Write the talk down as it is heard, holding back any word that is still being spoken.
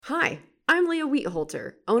Hi, I'm Leah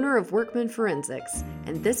Wheatholter, owner of Workman Forensics,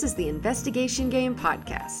 and this is the Investigation Game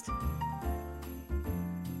Podcast.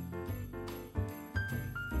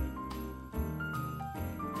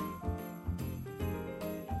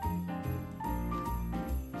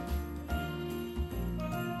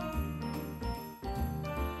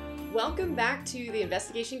 Welcome back to the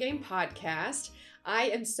Investigation Game Podcast. I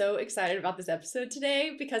am so excited about this episode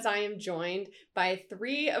today because I am joined by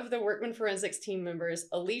three of the Workman Forensics team members,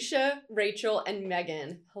 Alicia, Rachel, and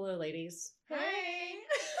Megan. Hello, ladies. Hey!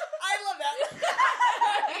 I love that.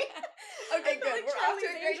 Okay, good. We're off to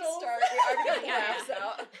a great start. We are going to get laughs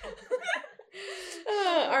out.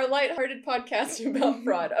 Our lighthearted podcast about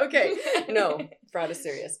fraud. Okay, no, fraud is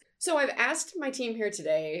serious. So I've asked my team here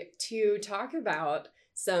today to talk about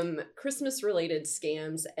some Christmas-related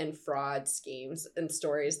scams and fraud schemes and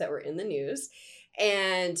stories that were in the news.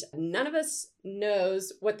 And none of us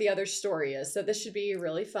knows what the other story is. So this should be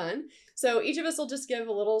really fun. So each of us will just give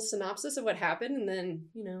a little synopsis of what happened. And then,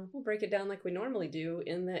 we'll break it down like we normally do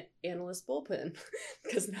in the analyst bullpen.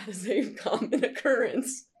 Because that is a common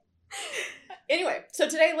occurrence. Anyway, so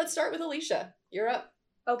today let's start with Alicia. You're up.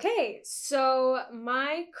 Okay, so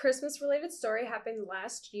my Christmas-related story happened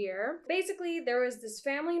last year. Basically, there was this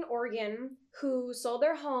family in Oregon who sold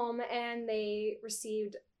their home and they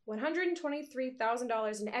received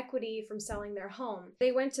 $123,000 in equity from selling their home.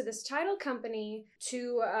 They went to this title company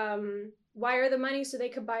to wire the money so they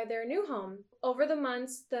could buy their new home. Over the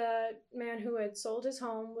months, the man who had sold his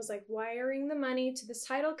home was wiring the money to this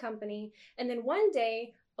title company. And then one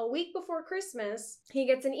day, a week before Christmas, he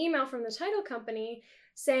gets an email from the title company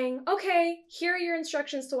saying, okay, here are your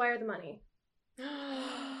instructions to wire the money.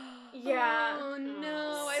 Yeah. Oh,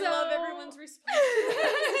 no. I love everyone's response.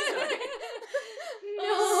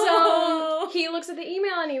 So he looks at the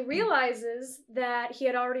email and he realizes that he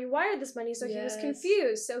had already wired this money, so he was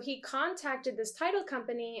confused. So he contacted this title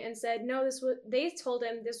company and said, no, they told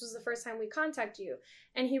him this was the first time we contacted you.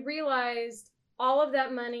 And he realized all of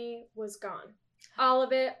that money was gone. All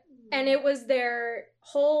of it. And it was their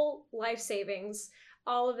whole life savings.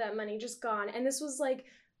 All of that money just gone. And this was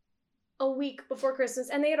a week before Christmas.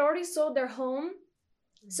 And they had already sold their home.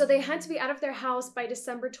 So they had to be out of their house by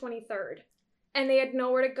December 23rd. And they had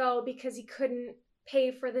nowhere to go because he couldn't pay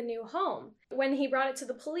for the new home. When he brought it to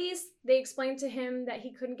the police, they explained to him that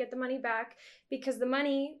he couldn't get the money back because the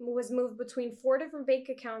money was moved between 4 different bank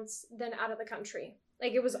accounts, then out of the country.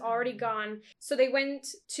 It was already gone. So they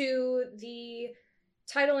went to the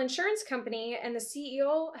title insurance company and the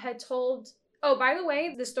CEO had told... Oh, by the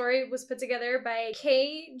way, the story was put together by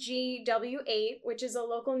KGW8, which is a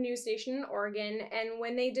local news station in Oregon. And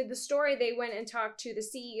when they did the story, they went and talked to the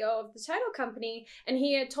CEO of the title company, and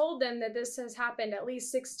he had told them that this has happened at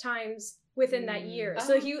least 6 times within that year.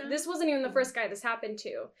 So this wasn't even the first guy this happened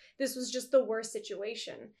to. This was just the worst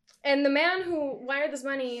situation. And the man who wired this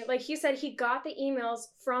money, he said he got the emails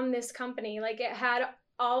from this company. It had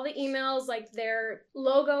all the emails, their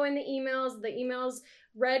logo in the emails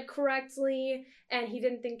read correctly, and he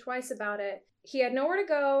didn't think twice about it. He had nowhere to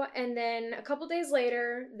go, and then a couple days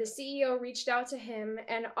later, the CEO reached out to him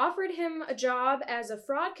and offered him a job as a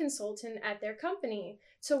fraud consultant at their company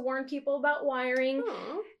to warn people about wiring.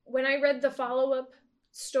 Aww. When I read the follow-up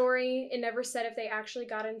story, it never said if they actually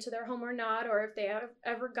got into their home or not, or if they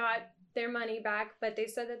ever got their money back, but they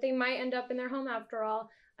said that they might end up in their home after all.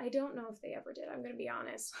 I don't know if they ever did, I'm going to be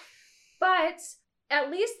honest. But at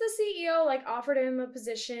least the CEO offered him a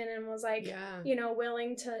position and was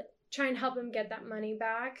willing to try and help him get that money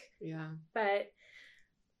back. Yeah. But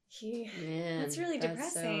that's really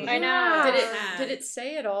depressing. I know. Did it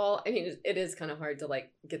say at all? I mean, it is kind of hard to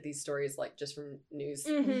get these stories just from news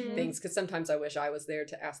things, because sometimes I wish I was there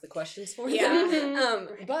to ask the questions for them.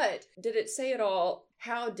 But did it say at all,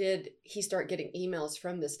 how did he start getting emails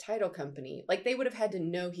from this title company? They would have had to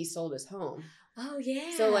know he sold his home. Oh,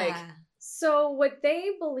 yeah. So what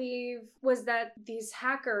they believe was that these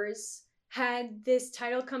hackers had this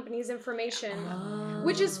title company's information,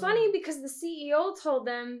 which is funny because the CEO told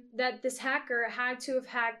them that this hacker had to have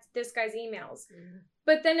hacked this guy's emails.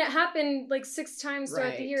 But then it happened 6 times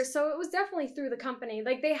throughout the year. So it was definitely through the company.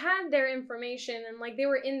 They had their information and they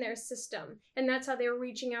were in their system. And that's how they were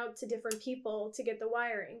reaching out to different people to get the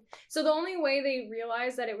wiring. So the only way they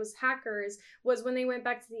realized that it was hackers was when they went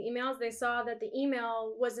back to the emails, they saw that the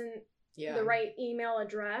email wasn't the right email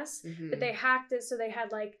address, but they hacked it so they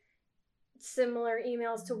had similar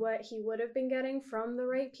emails to what he would have been getting from the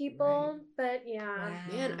right people. But wow.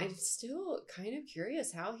 Man, I'm still kind of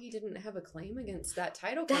curious how he didn't have a claim against that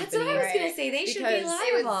title company. That's what I was gonna say. They should be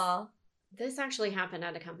liable. This actually happened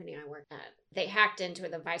at a company I worked at. They hacked into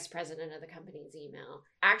the vice president of the company's email,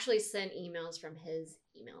 actually sent emails from his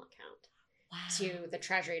email account to the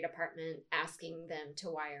Treasury Department asking them to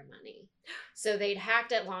wire money. So they'd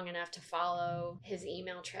hacked it long enough to follow his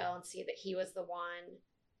email trail and see that he was the one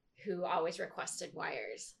who always requested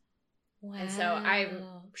wires. Wow. And so I'm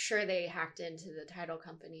sure they hacked into the title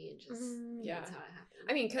company and just, that's how it happened.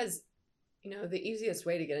 I mean, because, the easiest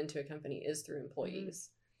way to get into a company is through employees.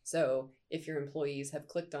 So if your employees have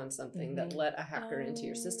clicked on something that let a hacker into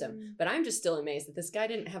your system. But I'm just still amazed that this guy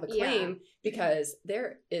didn't have a claim because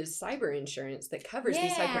there is cyber insurance that covers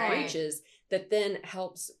these type of breaches that then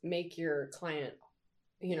helps make your client,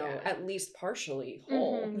 at least partially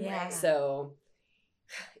whole. Yeah. So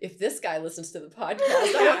if this guy listens to the podcast,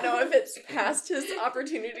 I don't know if it's past his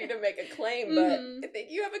opportunity to make a claim, but I think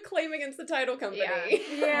you have a claim against the title company.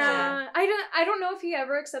 Yeah. I don't know if he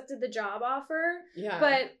ever accepted the job offer. Yeah.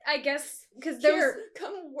 But I guess because there were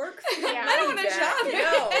come work for me. I don't want a job.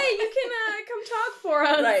 No. Hey, you can come talk for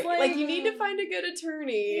us. Right. Like you need to find a good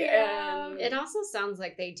attorney. Yeah. And It also sounds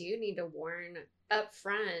like they do need to warn up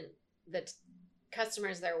front the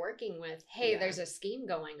customers they're working with, hey, there's a scheme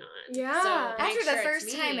going on. Yeah. So After the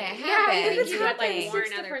first time it happened. Yeah, if it's you would, happened warn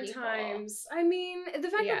 6 other different people. times. I mean, the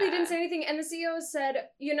fact that they didn't say anything, and the CEO said,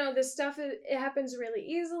 this stuff, it happens really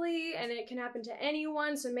easily, and it can happen to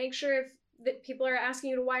anyone, so make sure if that people are asking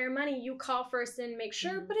you to wire money, you call first and make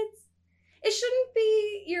sure, but it shouldn't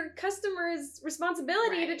be your customer's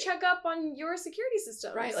responsibility to check up on your security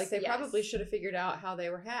systems. right, like they probably should have figured out how they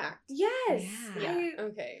were hacked. Yes. Yeah.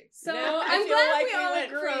 Okay. So now I I'm feel glad like we all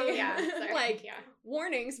went agree. from,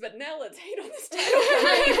 warnings, but now let's hate on this title.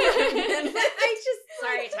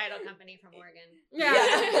 Sorry, title company from Oregon. Yeah.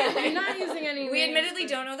 Yeah. I'm not using any We names, admittedly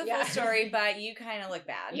but- don't know the full story, but you kind of look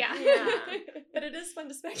bad. Yeah. But it is fun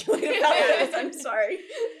to speculate about this. I'm sorry.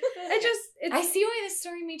 I see why this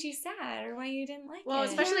story made you sad or why you didn't like Well, it.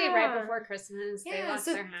 especially Yeah. right before Christmas, they Yeah, lost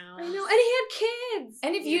so- their house. I know, and he had kids.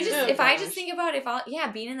 And if you Yeah. if I just Gosh. think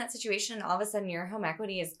about being in that situation and all of a sudden your home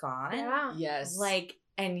equity is gone, Yeah. Yes.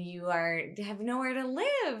 and you have nowhere to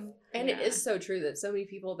live. And it is so true that so many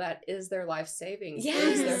people, that is their life savings,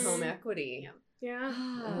 Yes. is their home equity. Yeah.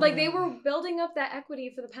 Oh. Like they were building up that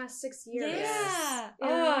equity for the past 6 years. Yeah. Yeah,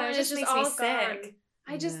 Oh, it and just it's makes me sick.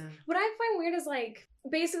 I just, Yeah. what I find weird is like,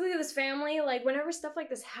 basically this family, like whenever stuff like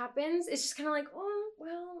this happens, it's just kind of like, oh,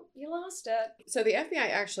 well, you lost it. So the FBI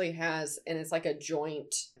actually has, and it's like a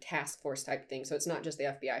joint task force type thing. So it's not just the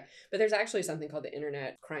FBI, but there's actually something called the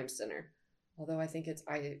Internet Crime Center. Although I think it's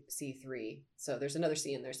IC3. So there's another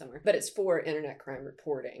C in there somewhere. But it's for internet crime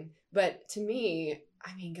reporting. But to me,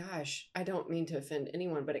 I mean, gosh, I don't mean to offend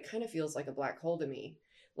anyone, but it kind of feels like a black hole to me.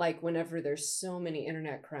 Like whenever there's so many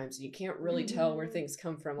internet crimes, you can't really tell where things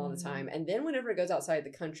come from all the time. And then whenever it goes outside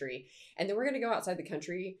the country, and then we're going to go outside the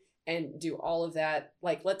country and do all of that.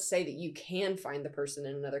 Like, let's say that you can find the person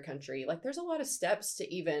in another country. Like, there's a lot of steps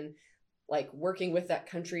to even like working with that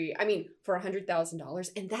country. I mean, for $100,000,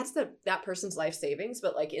 and that's that person's life savings,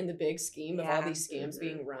 but like in the big scheme of all these scams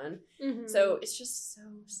being run. So it's just so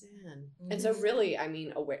sad. And so really, I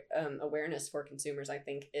mean, awareness for consumers, I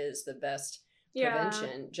think, is the best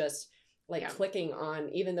prevention. Just like clicking on,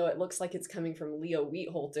 even though it looks like it's coming from Leah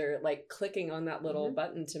Wheatholter, like clicking on that little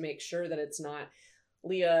button to make sure that it's not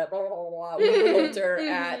Leah blah, blah, blah, Wheatholter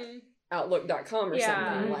at Outlook.com or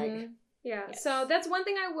something. Like, yeah. So that's one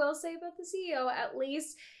thing I will say about the CEO. At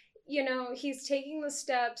least, he's taking the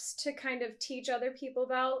steps to kind of teach other people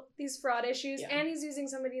about these fraud issues, and he's using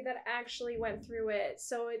somebody that actually went through it.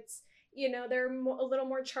 So it's, they're a little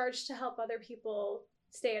more charged to help other people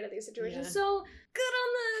stay out of these situations. Yeah. So good on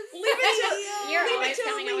this. leave it to You're leave always it to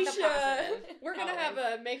coming up with a Alicia. positive. We're gonna Always.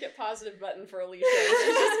 have a make it positive button for Alicia.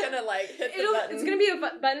 She's just gonna like hit the button. It's gonna be a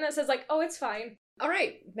button that says like, oh, it's fine. All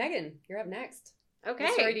right, Megan, you're up next. Okay.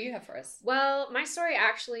 What story do you have for us? Well, my story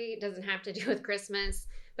actually doesn't have to do with Christmas,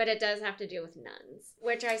 but it does have to do with nuns,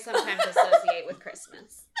 which I sometimes associate with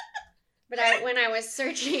Christmas. But when I was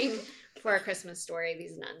searching for a Christmas story,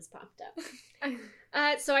 these nuns popped up.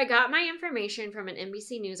 So I got my information from an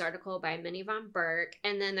NBC News article by Minnie Von Burke,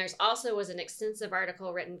 and then there's also was an extensive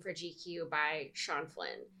article written for GQ by Sean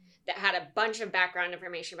Flynn that had a bunch of background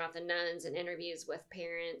information about the nuns and interviews with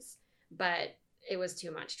parents, but it was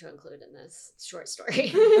too much to include in this short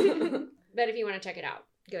story. But if you want to check it out,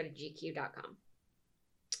 go to gq.com.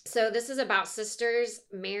 So this is about sisters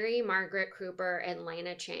Mary Margaret Cooper and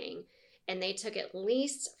Lena Chang, and they took at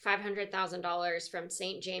least $500,000 from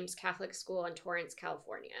St. James Catholic School in Torrance,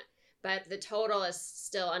 California. but the total is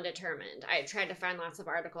still undetermined. I tried to find lots of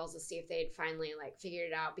articles to see if they'd finally like figured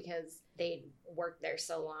it out, because they'd worked there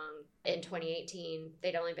so long. In 2018,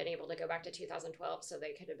 they'd only been able to go back to 2012, so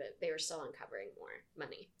they were still uncovering more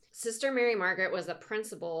money. Sister Mary Margaret was the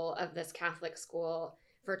principal of this Catholic school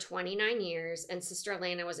for 29 years, and Sister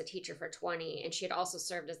Elena was a teacher for 20, and she had also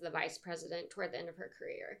served as the vice president toward the end of her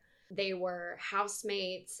career. They were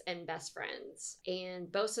housemates and best friends,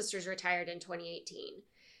 and both sisters retired in 2018.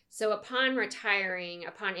 So upon retiring,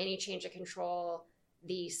 upon any change of control,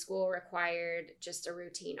 the school required just a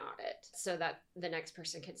routine audit so that the next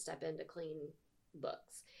person could step in to clean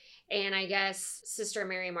books. And I guess Sister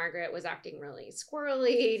Mary Margaret was acting really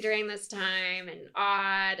squirrely during this time and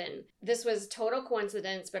odd. And this was total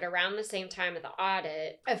coincidence, but around the same time of the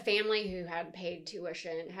audit, a family who had paid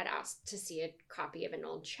tuition had asked to see a copy of an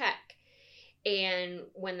old check. And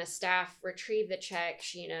when the staff retrieved the check,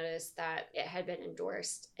 she noticed that it had been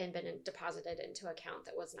endorsed and been deposited into an account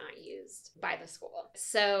that was not used by the school.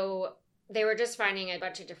 So they were just finding a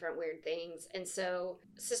bunch of different weird things. And so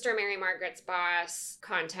Sister Mary Margaret's boss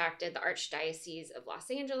contacted the Archdiocese of Los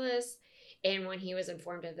Angeles. And when he was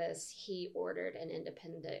informed of this, he ordered an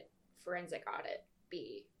independent forensic audit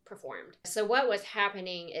be performed. So what was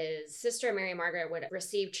happening is Sister Mary Margaret would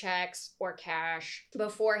receive checks or cash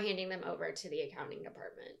before handing them over to the accounting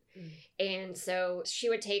department. And so she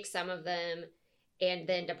would take some of them and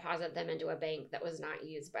then deposit them into a bank that was not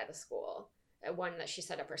used by the school, one that she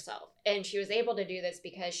set up herself. And she was able to do this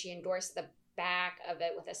because she endorsed the back of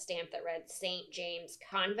it with a stamp that read St. James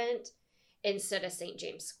Convent instead of St.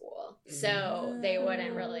 James School. So they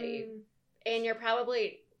wouldn't really, and you're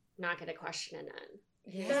probably not going to question a nun.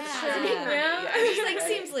 Yeah. Yeah. Just like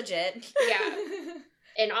seems legit. Yeah.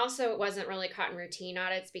 And also it wasn't really caught in routine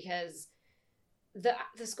audits because the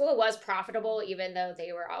school was profitable, even though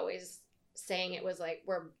they were always saying it was like,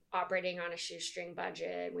 we're operating on a shoestring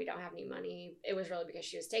budget, we don't have any money. It was really because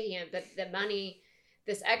she was taking it. But the money,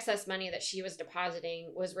 this excess money that she was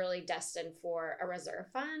depositing, was really destined for a reserve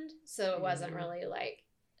fund. So it wasn't really like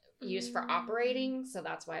used for operating. So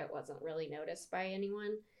that's why it wasn't really noticed by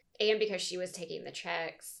anyone. And because she was taking the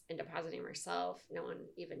checks and depositing them herself, no one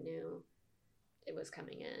even knew it was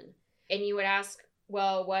coming in. And you would ask,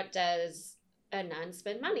 well, what does a nun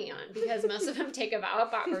spend money on? Because most of them take a vow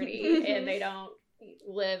of poverty and they don't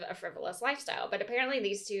live a frivolous lifestyle. But apparently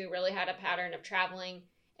these two really had a pattern of traveling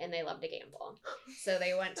and they loved to gamble. So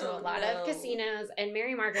they went to a lot of casinos. And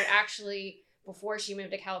Mary Margaret actually, before she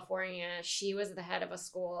moved to California, she was the head of a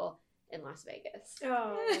school in Las Vegas.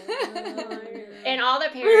 And all the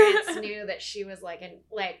parents knew that she was like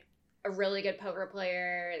a really good poker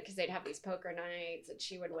player, because they'd have these poker nights and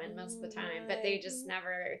she would win most of the time, but they just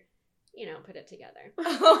never, put it together.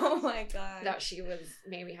 Oh my God. That she was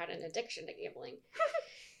maybe had an addiction to gambling.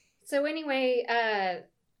 So anyway,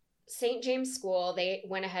 St. James School, they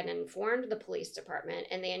went ahead and informed the police department,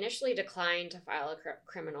 and they initially declined to file a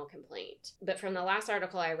criminal complaint. But from the last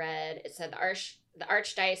article I read, it said the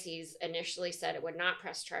Archdiocese initially said it would not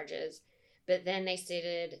press charges, but then they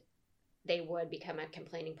stated they would become a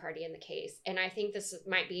complaining party in the case. And I think this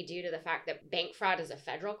might be due to the fact that bank fraud is a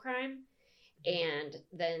federal crime, and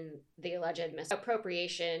then the alleged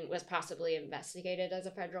misappropriation was possibly investigated as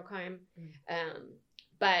a federal crime.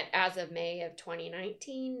 But as of May of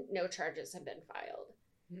 2019, no charges have been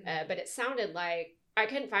filed. But it sounded like, I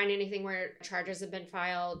couldn't find anything where charges have been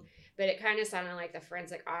filed, but it kind of sounded like the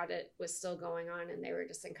forensic audit was still going on and they were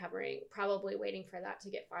just uncovering, probably waiting for that to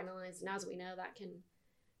get finalized. And as we know, that can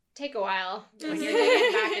take a while when you're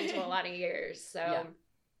digging back into a lot of years. So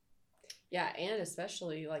yeah, and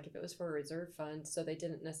especially like if it was for a reserve fund, so they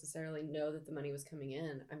didn't necessarily know that the money was coming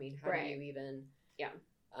in. I mean, how do you even... Yeah.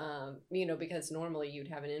 Because normally you'd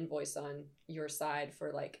have an invoice on your side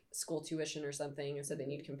for like school tuition or something, and so they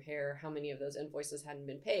need to compare how many of those invoices hadn't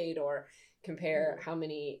been paid, or compare how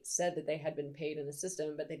many said that they had been paid in the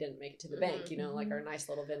system but they didn't make it to the bank, like our nice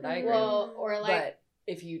little Venn diagram. Well, or like, but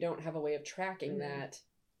if you don't have a way of tracking that,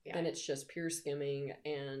 then it's just pure skimming,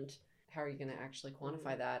 and how are you going to actually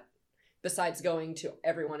quantify that? Besides going to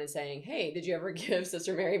everyone and saying, hey, did you ever give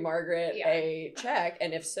Sister Mary Margaret a check?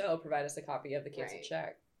 And if so, provide us a copy of the canceled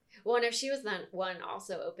check. Well, and if she was the one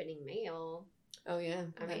also opening mail. Oh, yeah.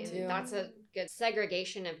 I mean, that's a good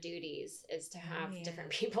segregation of duties, is to have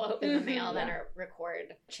different people open the mail than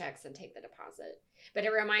record checks and take the deposit. But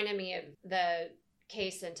it reminded me of the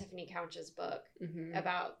case in Tiffany Couch's book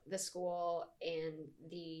about the school and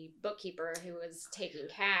the the bookkeeper who was taking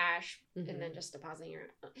cash and then just depositing your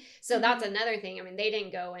own. So that's another thing. I mean, they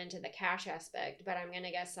didn't go into the cash aspect, but I'm going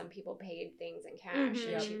to guess some people paid things in cash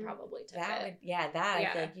and she probably took it.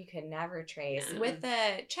 I feel like you could never trace. Yeah. With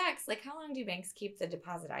the checks, like how long do banks keep the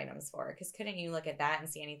deposit items for? Because couldn't you look at that and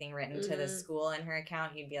see anything written to the school in her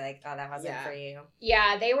account? You'd be like, oh, that wasn't for you.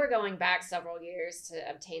 Yeah, they were going back several years to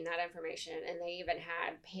obtain that information, and they even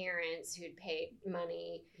had parents who'd paid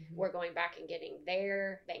money were going back and getting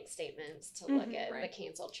their bank statements to look at the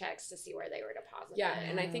canceled checks to see where they were deposited. Yeah,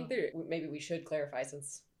 and I think maybe we should clarify,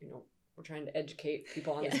 since we're trying to educate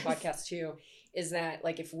people on this podcast too, is that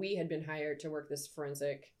like if we had been hired to work this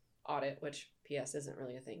forensic audit, which P.S. isn't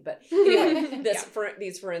really a thing, but anyway,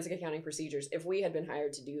 these forensic accounting procedures, if we had been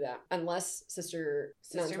hired to do that, unless Sister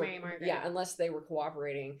Mary Margaret, unless they were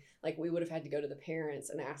cooperating, like we would have had to go to the parents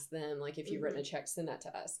and ask them, like, if you've written a check, send that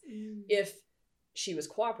to us. If she was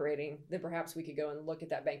cooperating, then perhaps we could go and look at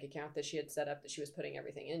that bank account that she had set up that she was putting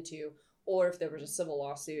everything into, or if there was a civil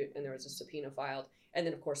lawsuit and there was a subpoena filed, and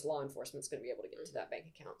then of course law enforcement's going to be able to get into that bank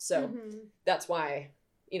account. So that's why,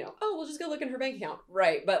 we'll just go look in her bank account.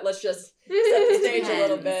 Right, but let's just set the stage a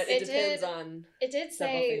little bit. It depends on It did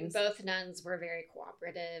say things. Both nuns were very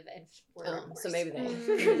cooperative and were so maybe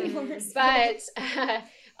they But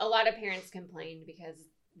a lot of parents complained because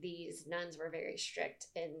these nuns were very strict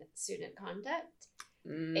in student conduct.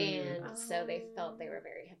 And so they felt they were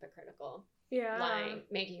very hypocritical. Yeah. Lying,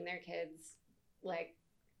 making their kids like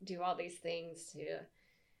do all these things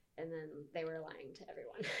and then they were lying to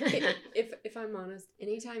everyone. if I'm honest,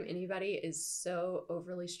 anytime anybody is so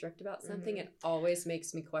overly strict about something, it always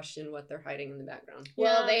makes me question what they're hiding in the background.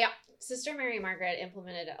 Well, Sister Mary Margaret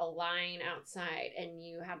implemented a line outside, and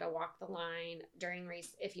you had to walk the line during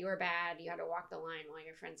if you were bad, you had to walk the line while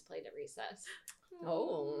your friends played at recess.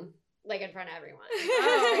 Oh. Like in front of everyone.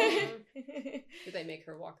 Did they make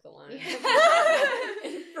her walk the line?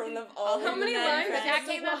 In front of all How many lines? That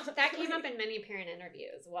came up in many parent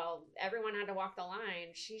interviews. Well, everyone had to walk the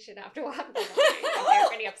line. She should have to walk the line. They were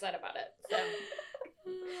pretty upset about it.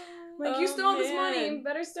 So. You stole this money,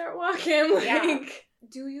 better start walking. Yeah.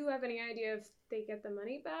 Do you have any idea if they get the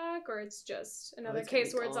money back, or it's just another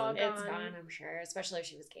case where it's all gone? It's gone, I'm sure. Especially if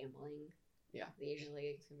she was gambling. Yeah.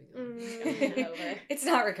 Usually it's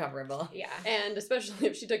not recoverable. Yeah. And especially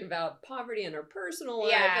if she took about poverty in her personal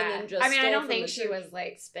life and then just I don't think she was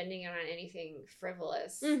like spending it on anything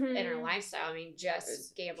frivolous in her lifestyle. I mean,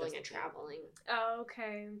 just gambling and traveling. Oh,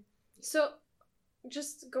 okay. So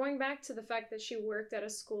just going back to the fact that she worked at a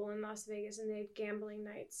school in Las Vegas and they had gambling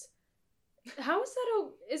nights. How is that?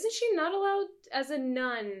 Isn't she not allowed as a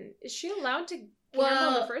nun? Is she allowed to gamble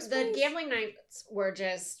in the first place? The gambling nights were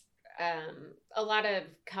just a lot of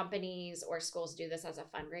companies or schools do this as a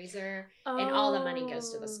fundraiser, and all the money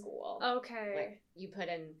goes to the school. Okay. Like you put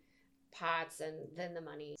in pots and then the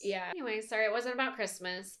money. Yeah. Anyway, sorry, it wasn't about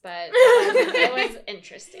Christmas, but it was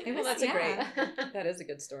interesting. Well, that's that is a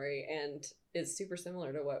good story, and it's super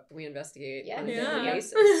similar to what we investigate on a daily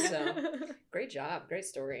basis. So great job. Great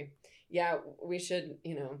story. Yeah, we should,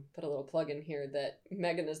 put a little plug in here that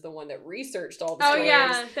Megan is the one that researched all the stories. Oh,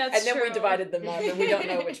 yeah, that's And then true. we divided them up, and we don't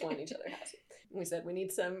know which one each other has. We said we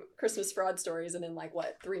need some Christmas fraud stories, and in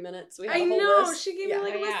 3 minutes we had a whole list. She gave me a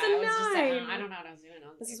list of 9. I don't know what I was doing.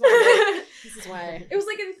 This is why. It was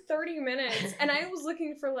in 30 minutes, and I was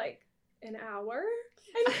looking for an hour.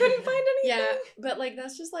 I couldn't find anything. Yeah, but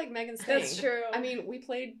that's just Megan's thing. That's true. I mean, we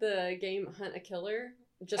played the game Hunt a Killer,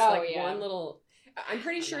 just one little... I'm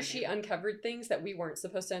pretty sure she uncovered things that we weren't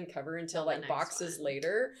supposed to uncover until boxes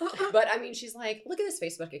later. But I mean, she's like, look at this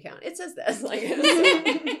Facebook account. It says this.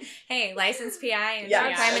 Hey, licensed PI and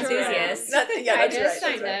crime enthusiast.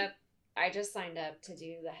 I just signed up to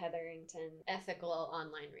do the Hetherington Ethical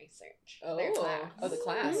Online Research. The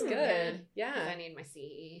class. Good. Yeah. Because I need my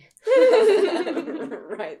CE.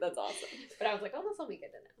 Right. That's awesome. But I was like, this will be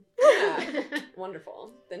good to know. Yeah.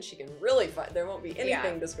 Wonderful. Then she can really find. There won't be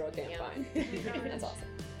anything this girl can't find. That's awesome.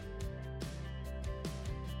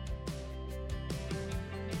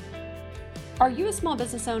 Are you a small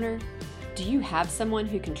business owner? Do you have someone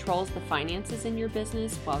who controls the finances in your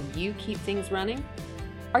business while you keep things running?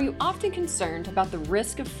 Are you often concerned about the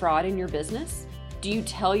risk of fraud in your business? Do you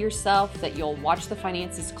tell yourself that you'll watch the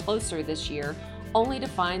finances closer this year, only to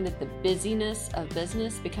find that the busyness of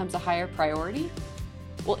business becomes a higher priority?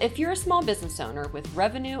 Well, if you're a small business owner with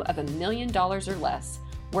revenue of $1 million or less,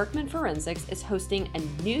 Workman Forensics is hosting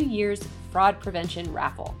a New Year's fraud prevention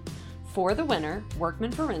raffle. For the winner,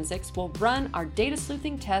 Workman Forensics will run our data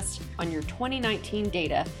sleuthing test on your 2019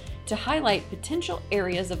 data to highlight potential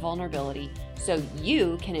areas of vulnerability so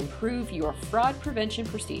you can improve your fraud prevention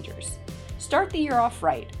procedures. Start the year off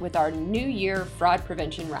right with our New Year Fraud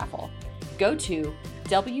Prevention Raffle. Go to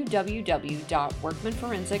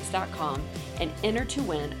www.workmanforensics.com and enter to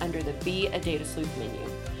win under the Be a Data Sleuth menu.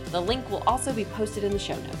 The link will also be posted in the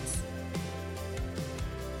show notes.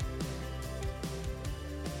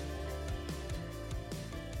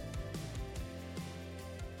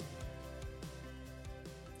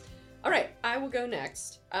 All right, I will go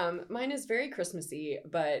next. Mine is very Christmassy,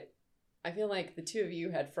 but I feel like the two of you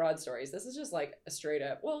had fraud stories. This is just like a straight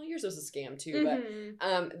up, well, yours was a scam too,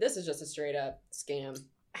 but this is just a straight up scam.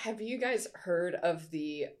 Have you guys heard of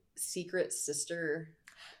the secret sister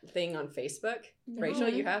thing on Facebook? No. Rachel,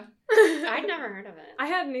 you have? I'd never heard of it. I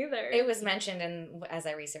hadn't either. It was mentioned as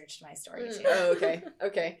I researched my story too. Oh, okay.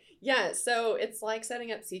 Okay. Yeah, so it's like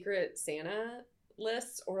setting up secret Santa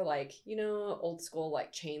lists or like, you know, old school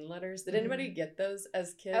like chain letters. Did anybody get those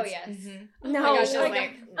as kids? Oh, yes. Oh No, my gosh,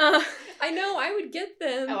 like, I know, I would get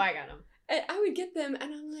them. Oh, I got them. I would get them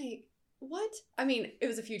and I'm like, what? I mean, it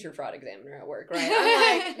was a future fraud examiner at work, right?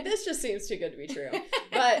 I'm like, this just seems too good to be true.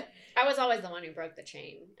 But I was always the one who broke the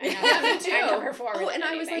chain. I me too. I never forwarded and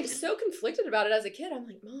I was like anything. so conflicted about it as a kid. I'm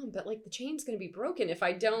like, Mom, but like the chain's gonna be broken if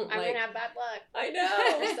I don't. I'm like, going to have bad luck. I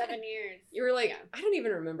know. For 7 years. You were like, Yeah. I don't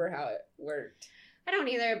even remember how it worked. I don't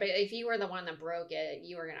either, but if you were the one that broke it,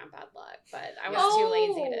 you were going to have bad luck. But I was Oh. too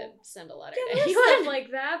lazy to send a letter yeah, to there's anyone. stuff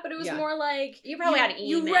like that, but it was Yeah. more like You probably had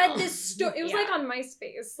You email. read this story. It was Yeah. like on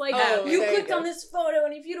MySpace. Like Oh, you there you clicked go. on this photo,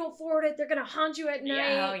 and if you don't forward it, they're gonna haunt you at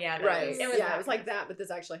night. Oh yeah, that Right. was- It was yeah, that. it was like that, but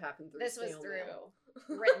this actually happened through This was snail through mail.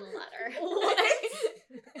 written letter. What?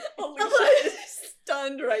 Alicia is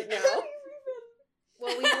stunned right now.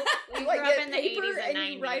 Well, we You grew like up get in the paper 80s and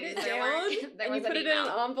 90s. you write it There down weren't- there and you was put an it in an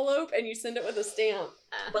email. envelope and you send it with a stamp.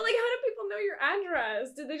 But like, how do people know your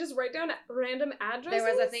address? Did they just write down random addresses?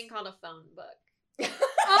 There was a thing called a phone book.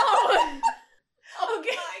 Oh. Oh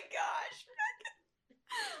my gosh.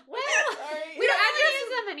 Well, Sorry. we don't use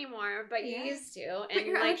them anymore, but you Yeah. used to. But And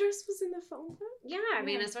your like, address was in the phone book? yeah, I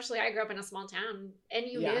mean, Yeah. especially I grew up in a small town, and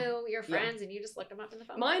you Yeah. knew your friends, and you just looked them up in the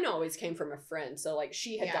phone. Mine always came from a friend, so like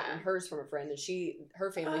she had Yeah. gotten hers from a friend, and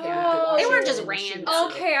her family Oh. came to They weren't Washington, just and she random.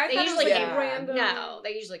 was- Okay, I They thought usually it was came like from- random. No,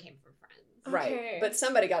 they usually came from friends. Right, Okay. but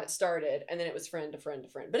somebody got it started, and then it was friend to friend to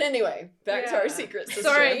friend. But anyway, back to Yeah. our secret sister.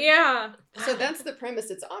 Sorry, yeah. So that's the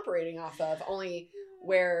premise it's operating off of, only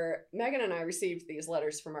where Megan and I received these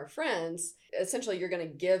letters from our friends. Essentially, you're going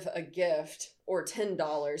to give a gift or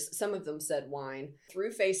 $10, some of them said wine,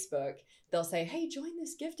 through Facebook. They'll say, hey, join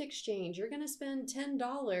this gift exchange. You're going to spend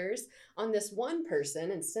 $10 on this one person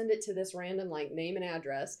and send it to this random like name and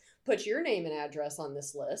address. Put your name and address on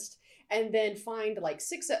this list, and then find like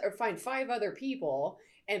find 5 other people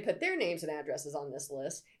and put their names and addresses on this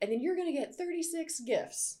list. And then you're going to get 36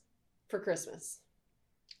 gifts for Christmas.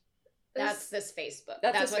 That's this Facebook.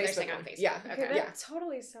 That's That's this what they're Facebook saying on one. Facebook. Yeah. Okay, that Yeah.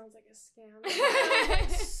 totally sounds like a scam.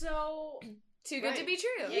 So Too good to Right. be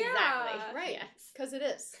true. Yeah. Exactly. Right. Yes. Because it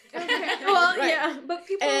is. okay, well, Right. yeah, but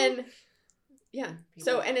people And yeah.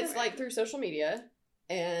 So, People- and it's like through social media.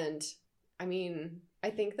 And I mean, I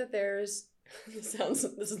think that there's, this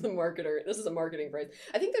is a marketing phrase.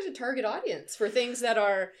 I think there's a target audience for things that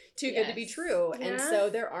are too good to be Yes. true. And Yeah. so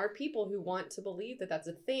there are people who want to believe that that's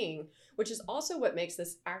a thing, which is also what makes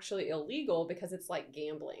this actually illegal, because it's like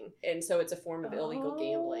gambling. And so it's a form of illegal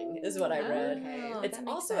gambling, is what I read. Oh, It's that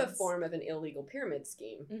makes also a sense. form of an illegal pyramid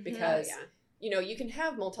scheme, Mhm. because Oh, yeah. you know, you can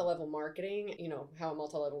have multi-level marketing, you know, how a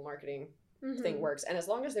multi-level marketing Mhm. thing works. And as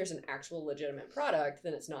long as there's an actual legitimate product,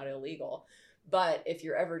 then it's not illegal. But if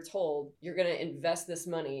you're ever told you're going to invest this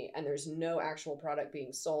money and there's no actual product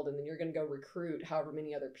being sold, and then you're going to go recruit however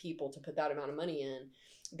many other people to put that amount of money in,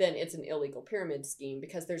 then it's an illegal pyramid scheme,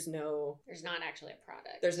 because there's not actually a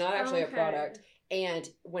product. actually a Okay. product. And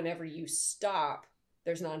whenever you stop,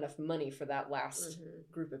 there's not enough money for that last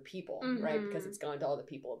Mhm. group of people, right? Mhm. Because it's gone to all the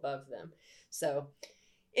people above them. So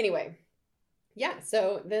anyway, yeah,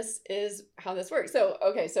 so this is how this works. So,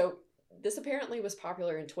 okay, so this apparently was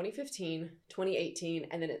popular in 2015, 2018,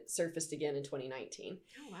 and then it surfaced again in 2019.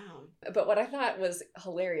 Oh, wow. But what I thought was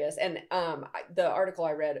hilarious, and the article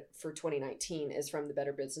I read for 2019 is from the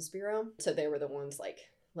Better Business Bureau. So they were the ones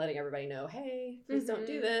like letting everybody know, hey, please don't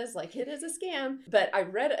do this. Like, it is a scam. But I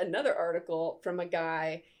read another article from a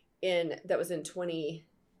guy that was in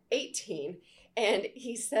 2018, and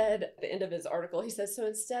he said at the end of his article, he says, so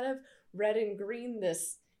instead of red and green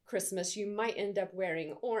this Christmas, you might end up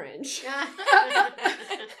wearing orange.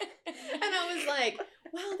 And I was like,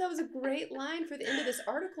 wow, that was a great line for the end of this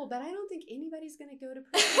article, but I don't think anybody's going to go to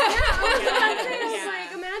prison. Yeah, I was about to say, I was Yeah.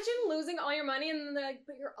 like, imagine losing all your money and then they're like,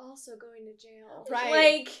 but you're also going to jail.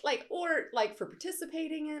 Right. Like, Or for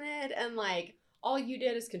participating in it, and like all you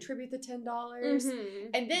did is contribute the $10. Mm-hmm.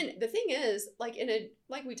 And then the thing is, like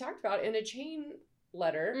we talked about in a chain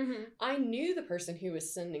letter, Mm-hmm. I knew the person who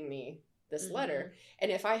was sending me this letter, and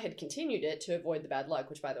if I had continued it to avoid the bad luck,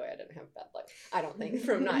 which by the way I didn't have bad luck, I don't think,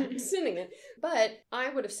 from not sending it, but I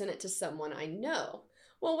would have sent it to someone I know.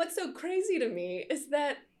 Well, what's so crazy to me is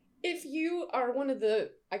that if you are one of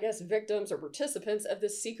the, I guess, victims or participants of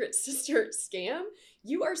this secret sister scam,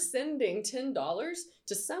 you are sending $10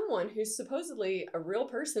 to someone who's supposedly a real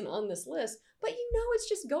person on this list, but you know it's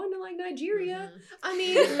just going to like Nigeria. I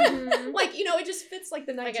mean, like, you know, it just fits like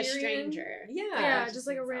the Nigerian. Like a stranger. Yeah, just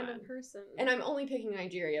like a random person. And I'm only picking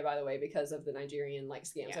Nigeria, by the way, because of the Nigerian like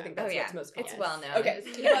scams. Yeah. I think that's what's most common. It's well known. Okay,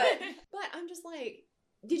 but I'm just like,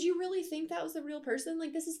 did you really think that was the real person?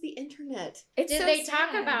 Like, this is the internet. It's Did so they sad.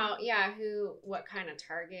 talk about, what kind of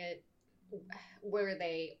target? Were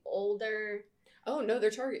they older? Oh no,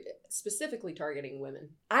 they're specifically targeting women.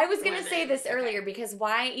 I was going to Women. say this Okay. earlier because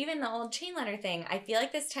why, even the old chain letter thing, I feel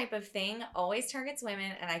like this type of thing always targets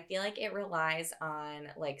women, and I feel like it relies on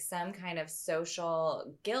like some kind of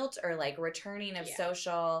social guilt or like returning of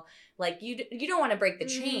social, like you don't want to break the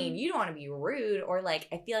chain, you don't want to be rude, or like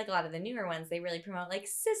I feel like a lot of the newer ones, they really promote like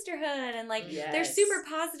sisterhood and like they're super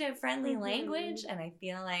positive, friendly language, and I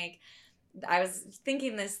feel like I was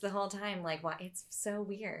thinking this the whole time, like, wow, it's so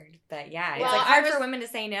weird. But yeah, it's Well, like hard for women to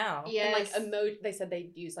say no. Yes. And like they said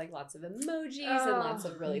they use like lots of emojis and lots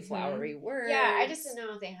of really flowery words. Yeah, I just didn't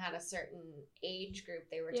know if they had a certain age group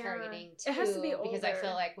they were targeting too. It has to be older. Because I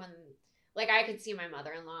feel like like I could see my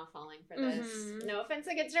mother-in-law falling for this. No offense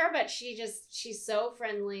against her, but she's so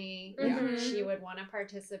friendly. Mhm. She would want to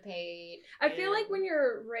participate. I feel like when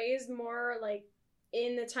you're raised more like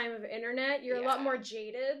in the time of internet, you're a lot more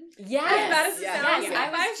jaded. Yes. As bad as it sounds, Yes. if I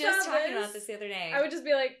I was just saw talking this, about this the other day. I would just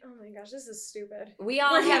be like, oh my gosh, this is stupid. We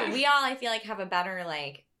all, I feel like, have a better,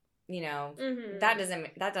 like, you know, Mm-hmm.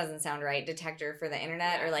 that doesn't sound right, detector for the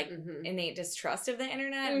internet, or like innate distrust of the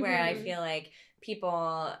internet, where I feel like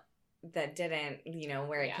people that didn't, you know,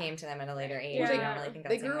 where it came to them at a later age, I don't really think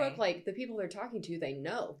that's they grew up like the people they're talking to, they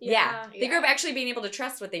know. They grew up actually being able to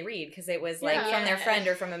trust what they read because it was like from their friend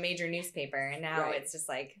or from a major newspaper, and now it's just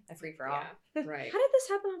like a free for all. Right. How did this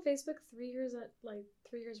happen on Facebook 3 years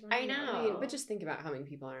running? I know. I mean, but just think about how many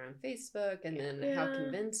people are on Facebook, and then how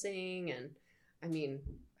convincing, and I mean,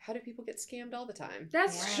 how do people get scammed all the time?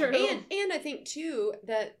 That's true. And I think too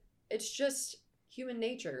that it's just human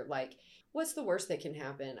nature. Like, what's the worst that can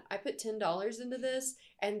happen? I put $10 into this,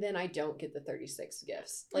 and then I don't get the 36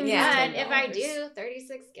 gifts. Like, But $10. if I do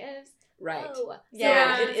 36 gifts, right? oh,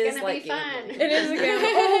 Yeah, so it is gonna like be fun. gambling. It is a game.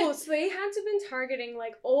 Oh, so they had to have been targeting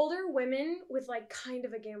like older women with like kind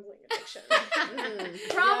of a gambling addiction.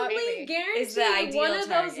 Probably maybe. guaranteed Is the ideal one of those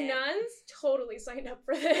target. nuns totally signed up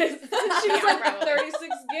for this. She was like,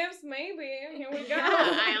 36 gifts, maybe. Here we go.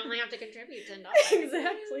 I only have to contribute $10.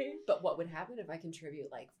 Exactly. But what would happen if I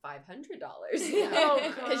contribute like $500? Oh,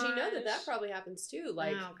 Because you know that gosh. probably happens too.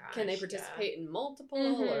 Like, Oh, can they gosh, participate in multiple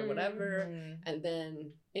or whatever? And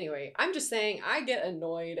then, anyway, I'm just saying I get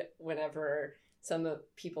annoyed whenever some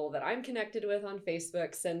people that I'm connected with on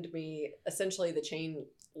Facebook send me essentially the chain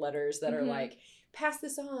letters that are like, pass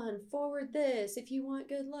this on, forward this if you want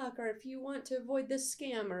good luck, or if you want to avoid this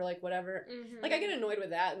scam, or like whatever. Like, I get annoyed with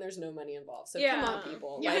that, and there's no money involved. So come on,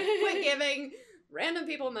 people. Yeah. Like, quit giving random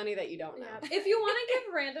people money that you don't know. Yeah. If you want to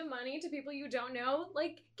give random money to people you don't know,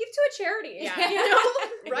 like give to a charity. Yeah. You know?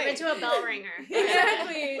 Right. Give it to a bell ringer.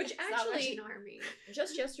 Exactly. Which actually, Salvation Army.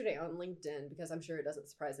 just yesterday on LinkedIn, because I'm sure it doesn't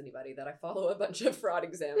surprise anybody that I follow a bunch of fraud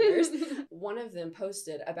examiners, one of them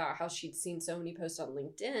posted about how she'd seen so many posts on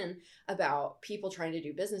LinkedIn about people trying to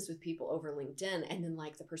do business with people over LinkedIn, and then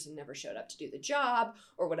like the person never showed up to do the job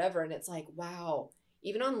or whatever, and it's like, wow,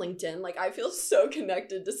 even on LinkedIn, like I feel so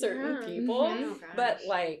connected to certain people, Oh, gosh. but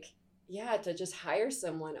like, yeah, to just hire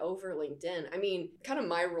someone over LinkedIn. I mean, kind of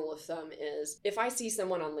my rule of thumb is if I see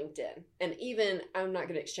someone on LinkedIn, and even I'm not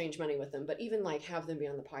going to exchange money with them, but even like have them be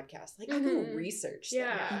on the podcast, like I go research them.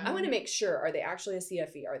 Yeah. I want to make sure, are they actually a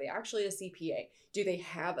CFE? Are they actually a CPA? Do they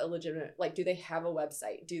have a legitimate, like, do they have a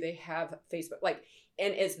website? Do they have Facebook? Like,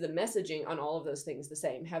 and is the messaging on all of those things the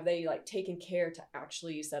same? Have they like taken care to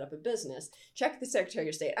actually set up a business? Check the Secretary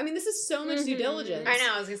of State. I mean, this is so much due diligence. I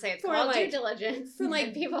know, I was going to say, it's For, called like- due diligence. for, like,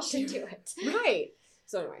 and people should do it. Right.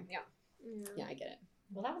 So anyway, Yeah. yeah, I get it.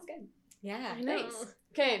 Well, that was good. Yeah. I know. Thanks.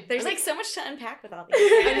 Okay. There's like so much to unpack with all these.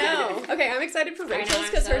 I know. Okay, I'm excited for I know, Rachel's I'm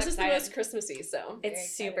because so hers is the excited. most Christmassy, so. Very It's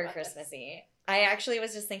excited super about this. Christmassy. I actually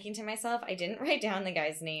was just thinking to myself, I didn't write down the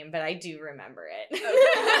guy's name, but I do remember it.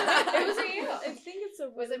 It was I think it's a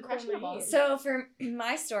Was impressionable. name. So for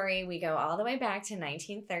my story, we go all the way back to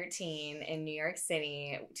 1913 in New York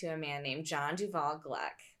City to a man named John Duval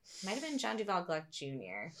Gluck. Might have been John Duval Gluck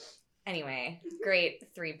Jr. Anyway,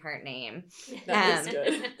 great 3-part name. That is Um,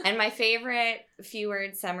 good. And my favorite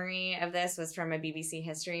few-word summary of this was from a BBC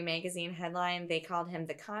History magazine headline. They called him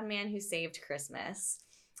the con man who saved Christmas.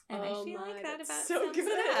 And Oh I feel my, like that that's about so sums good.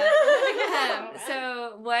 it up.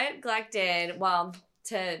 So what Gluck did, well,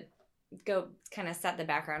 to go kind of set the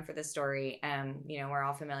background for the story, we're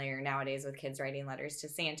all familiar nowadays with kids writing letters to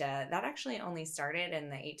Santa. That actually only started in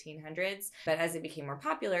the 1800s, but as it became more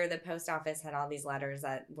popular, the post office had all these letters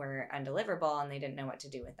that were undeliverable and they didn't know what to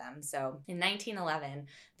do with them. So in 1911,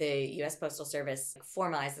 the U.S. Postal Service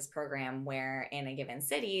formalized this program where in a given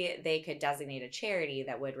city, they could designate a charity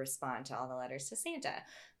that would respond to all the letters to Santa.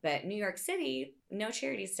 But New York City, no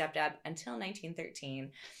charity stepped up until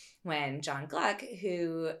 1913 when John Gluck,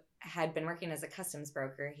 who had been working as a customs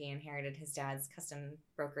broker. He inherited his dad's custom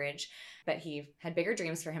brokerage, but he had bigger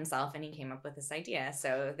dreams for himself and he came up with this idea.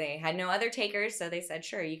 So they had no other takers, so they said,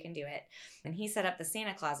 sure, you can do it. And he set up the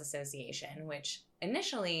Santa Claus Association, which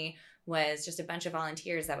initially was just a bunch of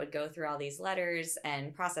volunteers that would go through all these letters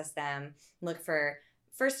and process them, look for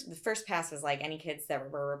the first pass was like any kids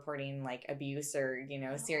that were reporting like abuse or,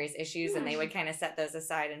 serious issues, and they would kind of set those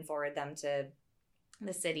aside and forward them to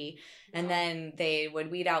the city, and then they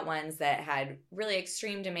would weed out ones that had really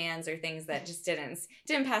extreme demands or things that just didn't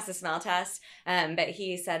pass the smell test. But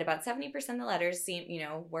he said about 70% of the letters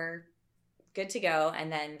were good to go,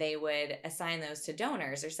 and then they would assign those to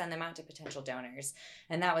donors or send them out to potential donors.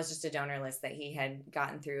 And that was just a donor list that he had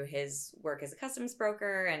gotten through his work as a customs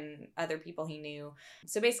broker and other people he knew.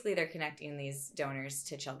 So basically they're connecting these donors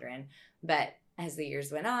to children. But as the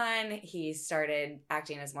years went on, he started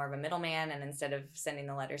acting as more of a middleman, and instead of sending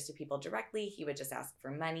the letters to people directly, he would just ask for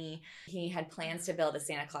money. He had plans to build a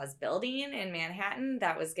Santa Claus building in Manhattan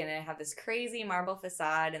that was going to have this crazy marble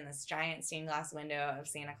facade and this giant stained glass window of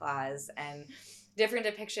Santa Claus and different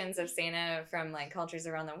depictions of Santa from like cultures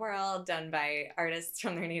around the world done by artists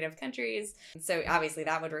from their native countries. So obviously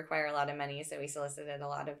that would require a lot of money. So he solicited a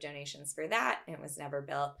lot of donations for that. It was never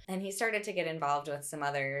built. And he started to get involved with some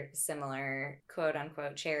other similar quote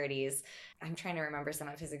unquote charities. I'm trying to remember some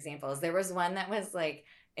of his examples. There was one that was like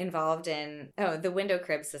involved in, the Window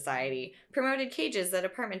Crib Society promoted cages that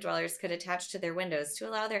apartment dwellers could attach to their windows to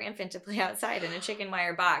allow their infant to play outside in a chicken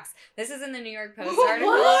wire box. This is in the New York Post article.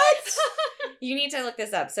 What? You need to look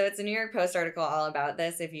this up. So it's a New York Post article all about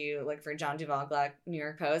this. If you look for John Duval Gluck, New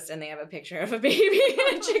York Post, and they have a picture of a baby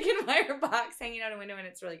in a chicken wire box hanging out a window, and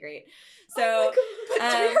it's really great. So, oh my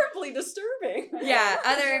God, terribly disturbing. yeah,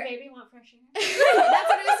 Does other your baby want fresh air? that's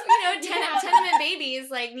what it is. Tenement babies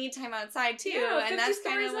like need time outside too, Yeah, and 50 that's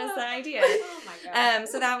kind of stories was up. the idea. Oh my god.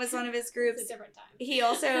 So that was one of his groups. It's a different time. He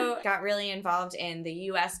also got really involved in the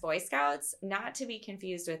U.S. Boy Scouts, not to be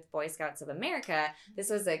confused with Boy Scouts of America. This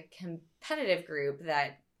was a competitive group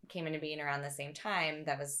that came into being around the same time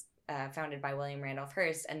that was founded by William Randolph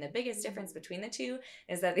Hearst. And the biggest difference between the two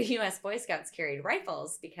is that the U.S. Boy Scouts carried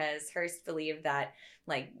rifles because Hearst believed that,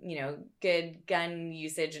 good gun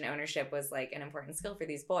usage and ownership was, an important skill for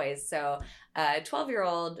these boys. So a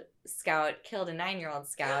 12-year-old scout killed a 9-year-old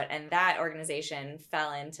scout, and that organization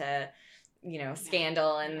fell into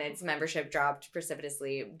scandal, and its membership dropped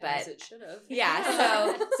precipitously. But As it should have.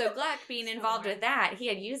 yeah, so Gluck being So involved hard. with that, he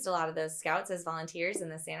had used a lot of those scouts as volunteers in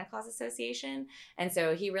the Santa Claus Association, and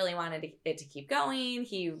so he really wanted it to keep going.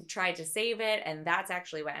 He tried to save it, and that's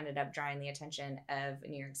actually what ended up drawing the attention of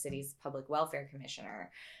New York City's Public Welfare Commissioner,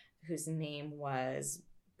 whose name was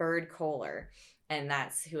Bird Kohler. And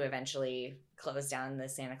that's who eventually closed down the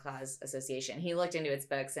Santa Claus Association. He looked into its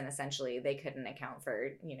books, and essentially they couldn't account for,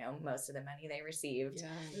 most of the money they received.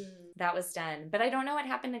 Yeah. That was done. But I don't know what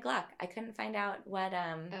happened to Gluck. I couldn't find out what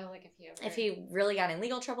if he really got in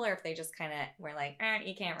legal trouble, or if they just kind of were like,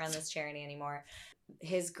 you can't run this charity anymore.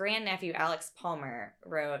 His grandnephew, Alex Palmer,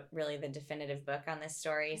 wrote really the definitive book on this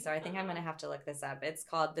story. So I think I'm going to have to look this up. It's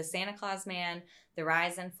called The Santa Claus Man, The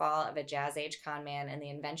Rise and Fall of a Jazz Age Con Man and the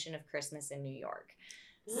Invention of Christmas in New York.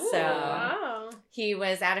 So Wow. he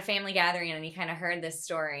was at a family gathering, and he kind of heard this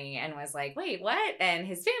story and was like, wait, what? And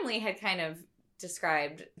his family had kind of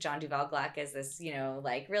described John Duval Gluck as this,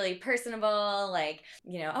 like really personable, like,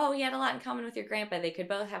 oh, he had a lot in common with your grandpa. They could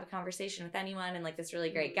both have a conversation with anyone and like this really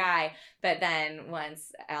great guy. But then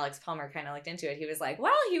once Alex Palmer kind of looked into it, he was like,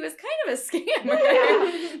 well, he was kind of a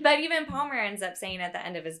scammer. But even Palmer ends up saying at the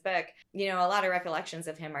end of his book, a lot of recollections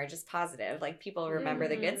of him are just positive. Like people remember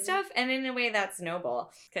the good stuff. And in a way that's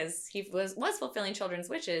noble because he was fulfilling children's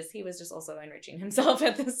wishes. He was just also enriching himself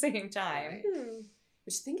at the same time. Right.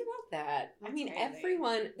 Which think about that. That's I mean, crazy.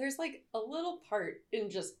 everyone, there's like a little part in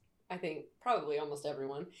just, I think, probably almost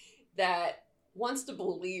everyone that wants to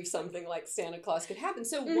believe something like Santa Claus could happen.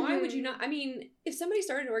 So why would you not? I mean, if somebody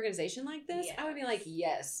started an organization like this, I would be like,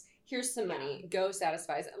 yes, here's some money. Go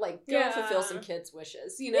satisfy, go fulfill some kids'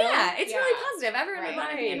 wishes, Yeah, it's really positive. Everyone would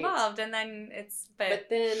want to be Right. involved. And then But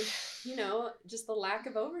then, just the lack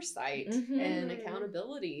of oversight and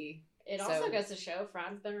accountability. It So- also goes to show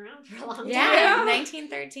fraud's been around for a long time. Yeah,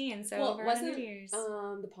 1913, so Well, over 100 wasn't years.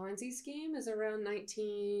 the Ponzi scheme is around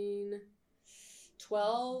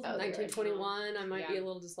 1912, Oh, the 1921. I might be Yeah. a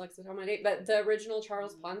little dyslexic on my date, but the original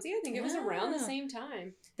Charles Ponzi, I think it was around the Wow. same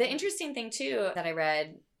time. The interesting thing too that I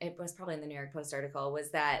read, it was probably in the New York Post article,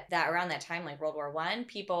 was that around that time, like World War I,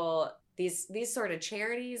 people, these sort of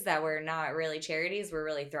charities that were not really charities were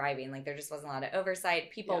really thriving. Like there just wasn't a lot of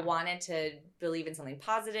oversight. People wanted to believe in something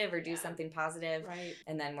positive or do something positive. Right.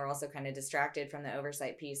 And then we're also kind of distracted from the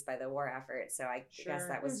oversight piece by the war effort. So I guess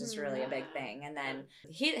that was just really a big thing. And then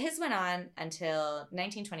his went on until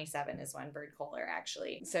 1927 is when Bert Kohler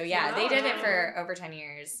actually. So yeah, they did it for over 10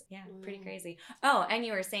 years. Yeah, pretty Wow. crazy. Oh, and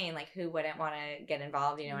you were saying like who wouldn't want to get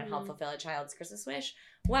involved, and help fulfill a child's Christmas wish?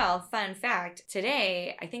 Well, fun fact,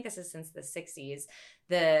 today, I think this is since the 60s,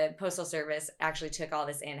 the Postal Service actually took all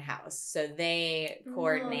this in-house. So they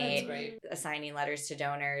coordinate great. assigning letters to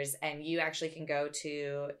donors, and you actually can go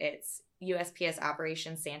to, it's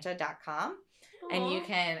USPSOperationSanta.com. And you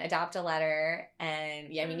can adopt a letter,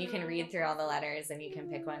 and you can read through all the letters, and you can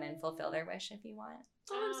pick one and fulfill their wish if you want.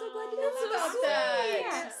 Oh, I'm so glad to Oh, know that's about so that.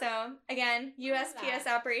 Yeah. So again,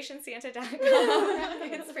 USPSOperationSanta.com.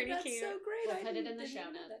 It's pretty That's cute. so great. We'll I put it in the didn't show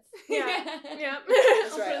know notes. Yeah. Yeah.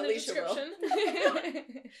 That's I'll right, put it in the Alicia will. description.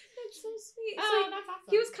 That's so sweet. Oh, So that's awesome.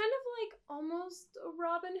 he was kind of like almost a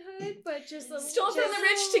Robin Hood, but just a Stole from the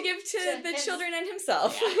rich to give to to the his- children and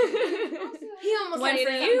himself. He almost One made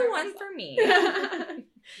for it. you, one for me.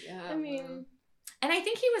 Yeah. I mean, And I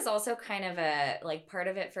think he was also kind of part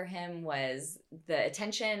of it for him was the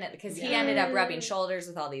attention, because he Yeah. ended up rubbing shoulders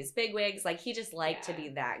with all these bigwigs. Like he just liked to Yeah. be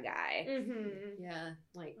that guy. Yeah,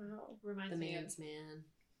 like Wow. Reminds the me of man's man.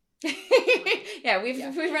 Yeah, we've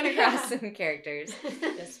run across Yeah. some characters.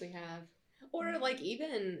 Yes, we have. Or like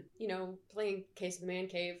even, playing Case of the Man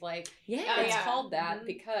Cave, like Yeah. it's yeah. called that Mhm.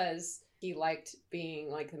 because he liked being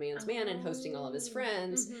like the man's man and hosting all of his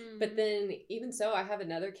friends. Mhm. But then even so, I have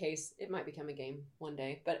another case. It might become a game one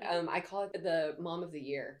day, but I call it the Mom of the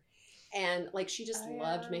Year. And like she just Oh,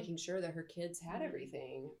 loved yeah. making sure that her kids had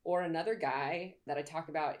everything. Or another guy that I talk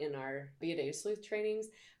about in our Be a Data Sleuth trainings,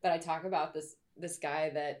 but I talk about this guy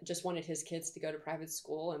that just wanted his kids to go to private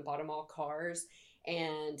school and bought them all cars.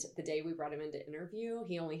 And the day we brought him in to interview,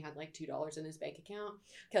 he only had like $2 in his bank account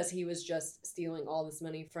because he was just stealing all this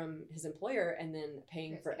money from his employer and then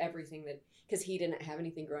paying for everything because he didn't have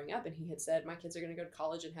anything growing up. And he had said, my kids are going to go to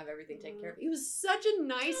college and have everything taken care of. He was such a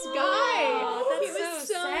nice guy. Oh, He that's was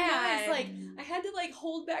so so sad. nice. Like, I had to like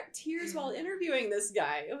hold back tears while interviewing this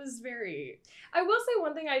guy. It was very... I will say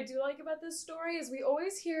one thing I do like about this story is we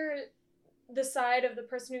always hear the side of the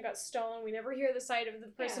person who got stolen. We never hear the side of the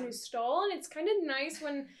person who stole, and it's kind of nice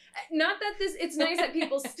when, not that it's nice that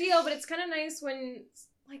people steal, but it's kind of nice when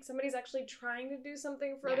like somebody's actually trying to do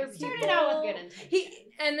something for other people. Started out with good intentions.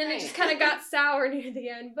 And then it just kind of got sour near the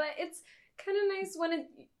end, but it's kind of nice when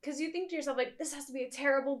because you think to yourself like, this has to be a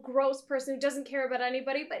terrible, gross person who doesn't care about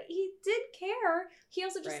anybody, but he did care. He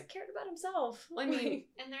also just Right. cared about himself. Well, I mean,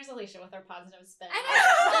 And there's Alicia with her positive spin.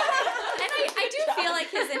 And I do feel like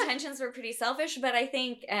his intentions were pretty selfish, but I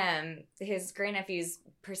think his grandnephew's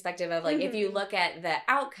perspective of like, if you look at the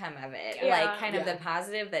outcome of it, Yeah. like kind of the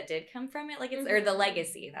positive that did come from it, like it's, or the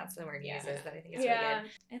legacy, that's the word he uses that I think is really Yeah.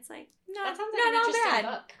 good. It's like, no, That sounds not like an all interesting bad.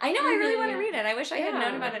 book. I know, I really want to Mhm. read it. I wish I had known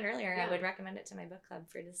Yeah. about it earlier. I Yeah. would recommend it to my book club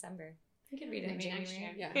for December. I could read it in Maybe next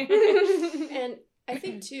January. Yeah. And I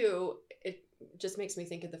think too, it just makes me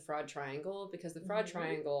think of the fraud triangle, because the fraud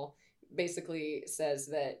triangle basically says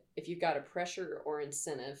that if you've got a pressure or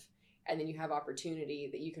incentive and then you have opportunity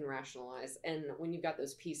that you can rationalize, and when you've got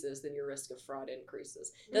those pieces, then your risk of fraud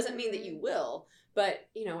increases. Doesn't mean that you will, But,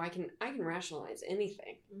 you know, I can rationalize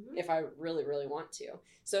anything if I really, really want to.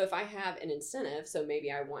 So if I have an incentive, so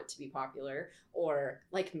maybe I want to be popular, or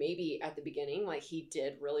like maybe at the beginning, like he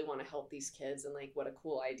did really want to help these kids and like what a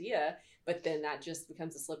cool idea, but then that just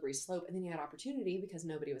becomes a slippery slope. And then he had opportunity because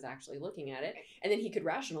nobody was actually looking at it. And then he could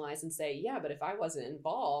rationalize and say, yeah, but if I wasn't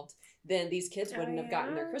involved, then these kids wouldn't have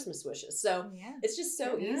gotten their Christmas wishes. So it's just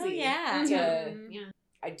so easy to,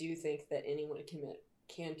 I do think that anyone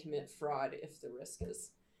can commit fraud if the risk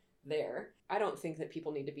is there. I don't think that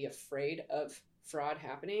people need to be afraid of fraud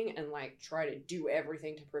happening and like try to do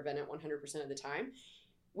everything to prevent it 100% of the time.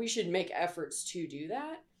 We should make efforts to do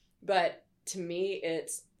that. But to me,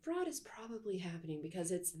 fraud is probably happening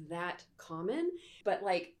because it's that common. But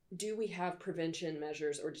like, do we have prevention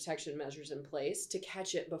measures or detection measures in place to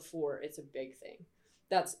catch it before it's a big thing?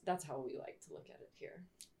 That's how we like to look at it here.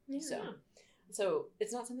 Yeah. So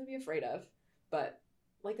it's not something to be afraid of, but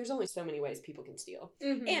like there's only so many ways people can steal.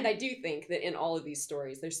 And I do think that in all of these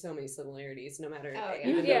stories, there's so many similarities, no matter,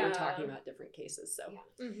 even though we're talking about different cases. So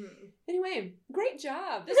anyway, great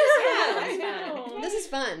job. This is fun. This is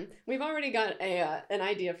fun. We've already got an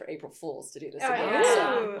idea for April Fools to do this again.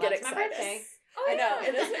 So get excited. My birthday. I know,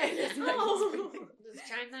 it is. Just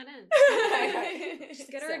chime that in. Just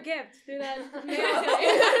get her a gift. Do that.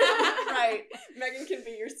 Right. Megan can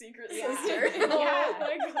be your secret sister. Oh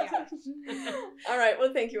my gosh. All right.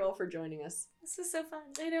 Well, thank you all for joining us. This was so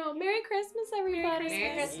fun. I know. Merry Christmas, everybody.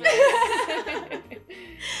 Merry Christmas.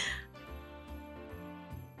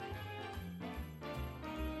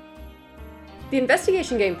 The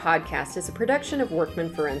Investigation Game podcast is a production of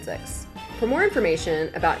Workman Forensics. For more information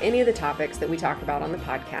about any of the topics that we talk about on the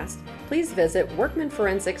podcast, please visit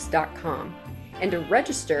workmanforensics.com. And to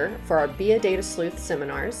register for our Be a Data Sleuth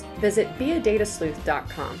seminars, visit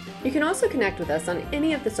beadatasleuth.com. You can also connect with us on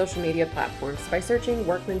any of the social media platforms by searching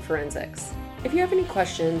Workman Forensics. If you have any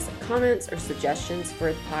questions, comments, or suggestions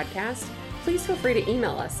for the podcast, please feel free to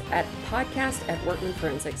email us at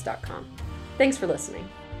podcast@workmanforensics.com. Thanks for listening.